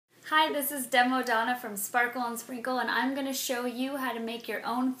Hi, this is Demo Donna from Sparkle and Sprinkle, and I'm going to show you how to make your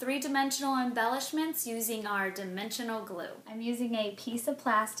own three-dimensional embellishments using our dimensional glue. I'm using a piece of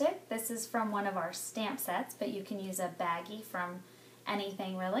plastic. This is from one of our stamp sets, but you can use a baggie from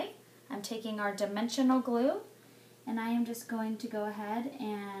anything really. I'm taking our dimensional glue, and I am just going to go ahead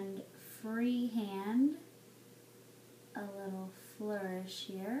and freehand a little flourish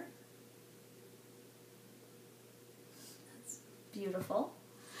here. That's beautiful.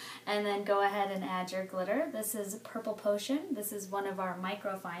 And then go ahead and add your glitter. This is Purple Potion. This is one of our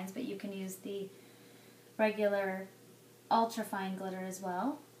microfines, but you can use the regular ultrafine glitter as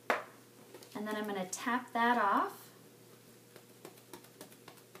well. And then I'm going to tap that off.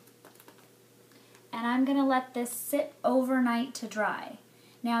 And I'm going to let this sit overnight to dry.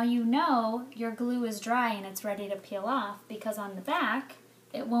 Now you know your glue is dry and it's ready to peel off because on the back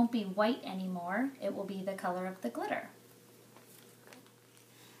it won't be white anymore. It will be the color of the glitter.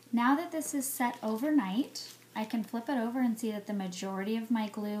 Now that this is set overnight, I can flip it over and see that the majority of my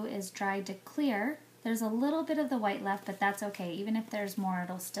glue is dried to clear. There's a little bit of the white left, but that's okay. Even if there's more,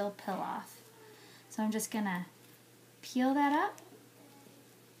 it'll still peel off. So I'm just gonna peel that up.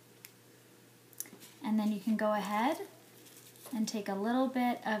 And then you can go ahead and take a little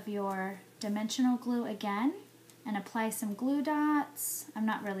bit of your dimensional glue again and apply some glue dots. I'm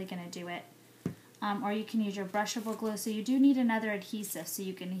not really gonna do it. Or you can use your brushable glue. So you do need another adhesive so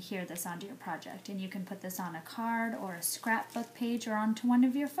you can adhere this onto your project. And you can put this on a card or a scrapbook page or onto one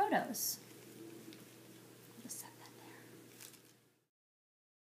of your photos.